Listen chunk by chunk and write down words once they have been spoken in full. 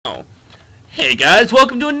Hey guys,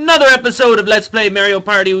 welcome to another episode of Let's Play Mario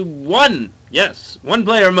Party 1. Yes, one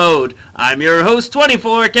player mode. I'm your host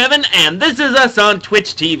 24, Kevin, and this is us on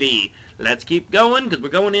Twitch TV. Let's keep going, because we're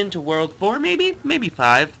going into World 4, maybe? Maybe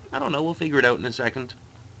 5. I don't know, we'll figure it out in a second.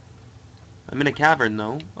 I'm in a cavern,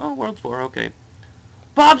 though. Oh, World 4, okay.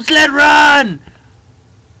 Bobsled Run!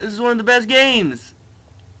 This is one of the best games.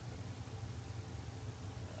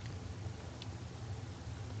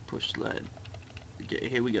 Push sled. Okay,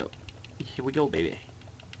 here we go. Here we go, baby.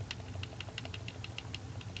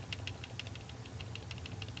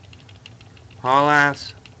 Haul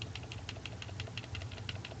ass.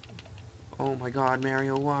 Oh my god,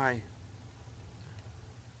 Mario, why?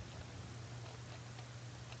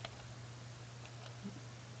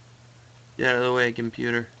 Get out of the way,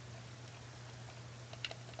 computer.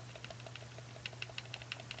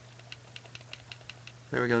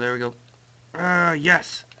 There we go, there we go.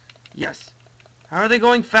 Yes! Yes! How are they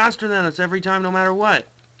going faster than us every time, no matter what?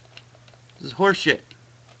 This is horseshit.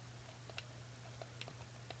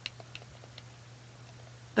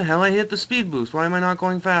 The hell, I hit the speed boost. Why am I not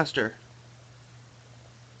going faster?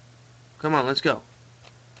 Come on, let's go.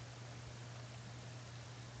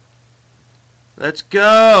 Let's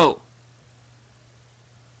go!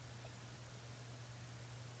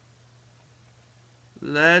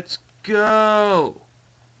 Let's go!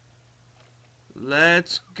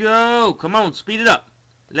 Let's go! Come on, speed it up.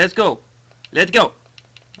 Let's go. Let's go.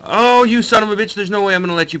 Oh, you son of a bitch, there's no way I'm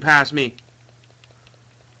gonna let you pass me.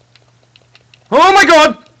 Oh my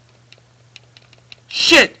god!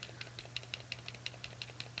 Shit!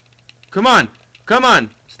 Come on. Come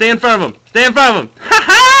on. Stay in front of him. Stay in front of him.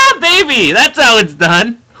 Ha-ha! Baby! That's how it's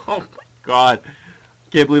done. Oh my god.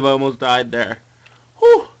 Can't believe I almost died there.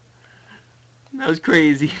 Whew. That was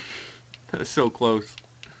crazy. That was so close.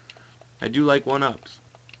 I do like one-ups.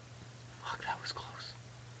 Fuck, that was close.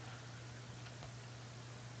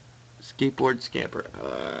 Skateboard scamper.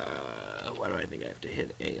 Why do I think I have to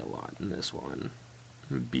hit A a lot in this one?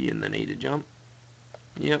 B and then A to jump?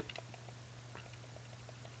 Yep.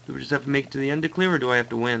 Do we just have to make it to the end to clear, or do I have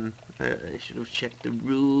to win? I should have checked the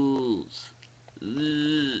rules.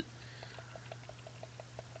 Ugh.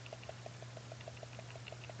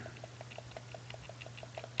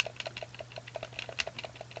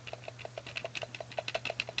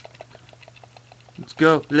 Let's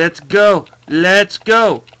go. Let's go. Let's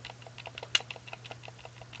go.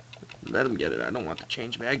 Let him get it. I don't want the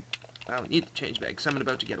change bag. I don't need the change bag because I'm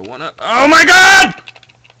about to get a one-up. Oh my god!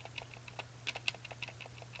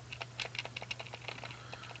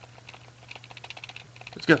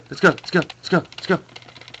 Let's go. Let's go. Let's go. Let's go. Let's go.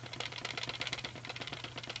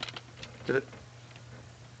 Did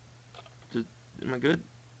it? Am I good?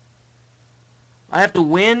 I have to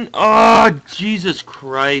win? Oh, Jesus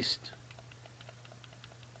Christ.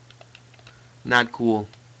 Not cool.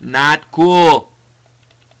 Not cool.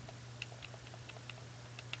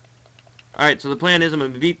 Alright, so the plan is I'm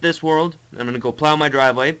going to beat this world. I'm going to go plow my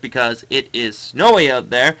driveway because it is snowy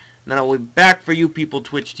out there. And then I'll be back for you people,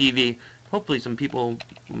 Twitch TV. Hopefully some people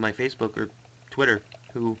on my Facebook or Twitter,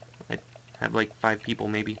 who I have like 5 people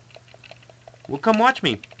maybe, will come watch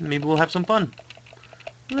me. Maybe we'll have some fun.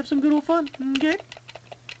 We'll have some good old fun, okay?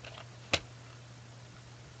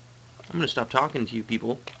 I'm going to stop talking to you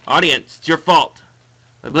people. Audience, it's your fault.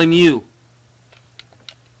 I blame you.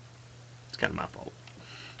 It's kind of my fault.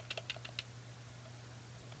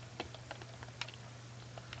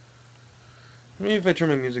 Maybe if I turn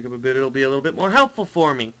my music up a bit, it'll be a little bit more helpful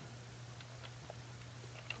for me.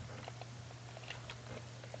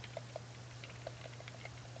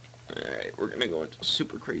 Alright, we're going to go into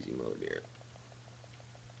super crazy mode here.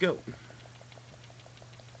 Go.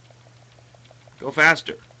 Go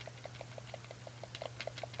faster.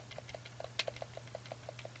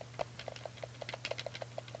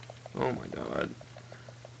 Oh my god.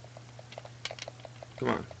 Come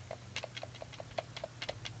on.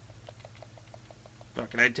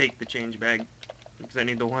 Fuck it, I'd take the change bag. Because I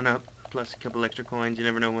need the one-up, plus a couple extra coins. You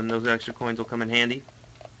never know when those extra coins will come in handy.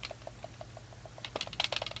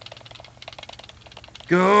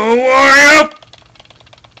 Go Wario!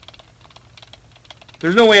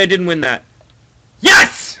 There's no way I didn't win that.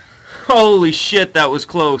 Yes! Holy shit, that was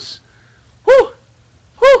close. Whew!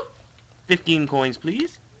 Whew! 15 coins,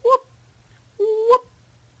 please. Whoop! Whoop!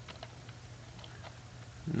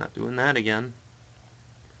 I'm not doing that again.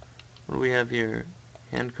 What do we have here?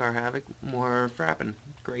 Handcar Havoc. More frapping.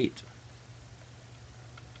 Great.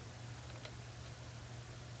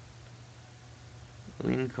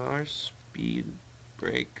 Lean car. Speed.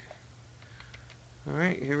 Brake.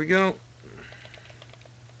 Alright, here we go.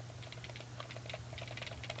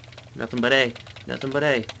 Nothing but A. Nothing but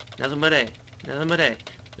A. Nothing but A. Nothing but A.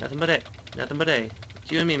 Nothing but A. Nothing but A.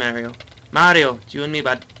 It's you and me, Mario. Mario, it's you and me,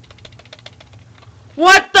 bud.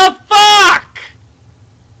 What the fuck?!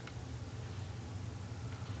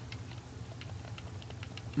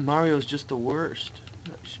 Mario's just the worst.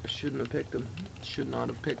 I shouldn't have picked him. Should not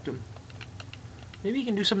have picked him. Maybe you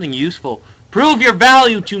can do something useful. Prove your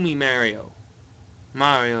value to me, Mario.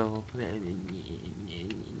 Mario.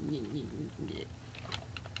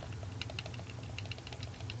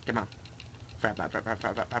 Come on. Let's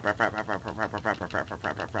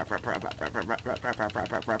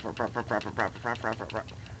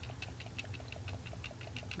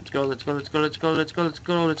go, let's go, let's go, let's go, let's go, let's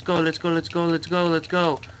go, let's go, let's go, let's go, let's go, let's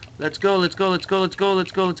go. Let's go, let's go, let's go, let's go,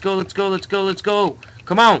 let's go, let's go, let's go, let's go, let's go.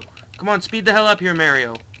 Come on. Come on, speed the hell up here,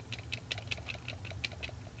 Mario.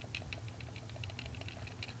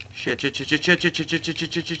 Shit, shit, shit, shit, shit, shit, shit, shit, shit,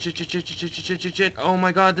 shit, shit, shit, shit, shit, shit, shit, shit, shit. Oh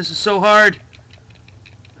my god, this is so hard.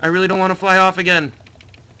 I really don't want to fly off again.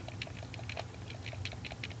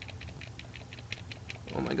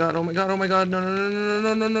 Oh my god, oh my god, oh my god. No, no, no, no,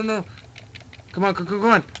 no, no, no, no. Come on, come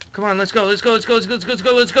on. Come on, let's go, let's go, let's go, let's go, let's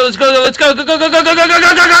go, let's go, let's go, let's go, go, go, go, go, go, go, go,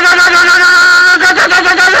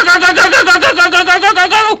 go, go, go, go,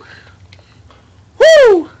 go.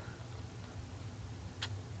 Woo!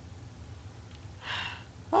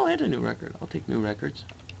 Oh, I had a new record. I'll take new records.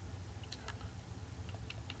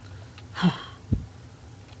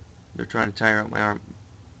 They're trying to tire out my arm.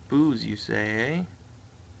 Booze, you say, eh?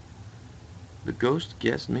 The Ghost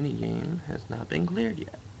Guest minigame has not been cleared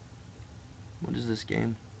yet. What is this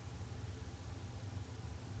game?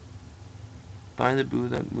 Find the boo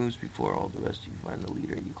that moves before all the rest. You find the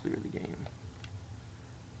leader, you clear the game.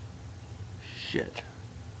 Shit.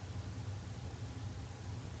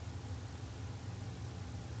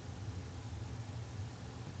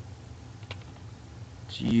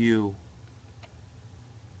 It's you.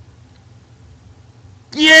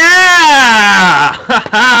 Yeah!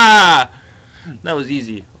 That was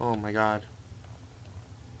easy. Oh my god.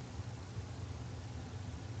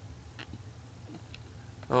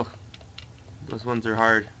 Oh, those ones are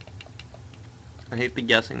hard. I hate the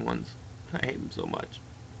guessing ones. I hate them so much.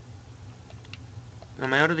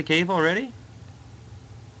 Am I out of the cave already?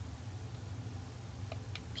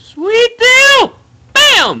 Sweet deal!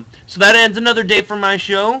 Bam! So that ends another day for my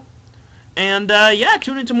show. And, yeah,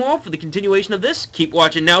 tune in tomorrow for the continuation of this. Keep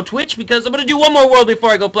watching now, Twitch, because I'm going to do one more world before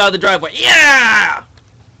I go plow the driveway. Yeah!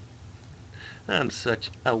 I'm such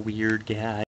a weird guy.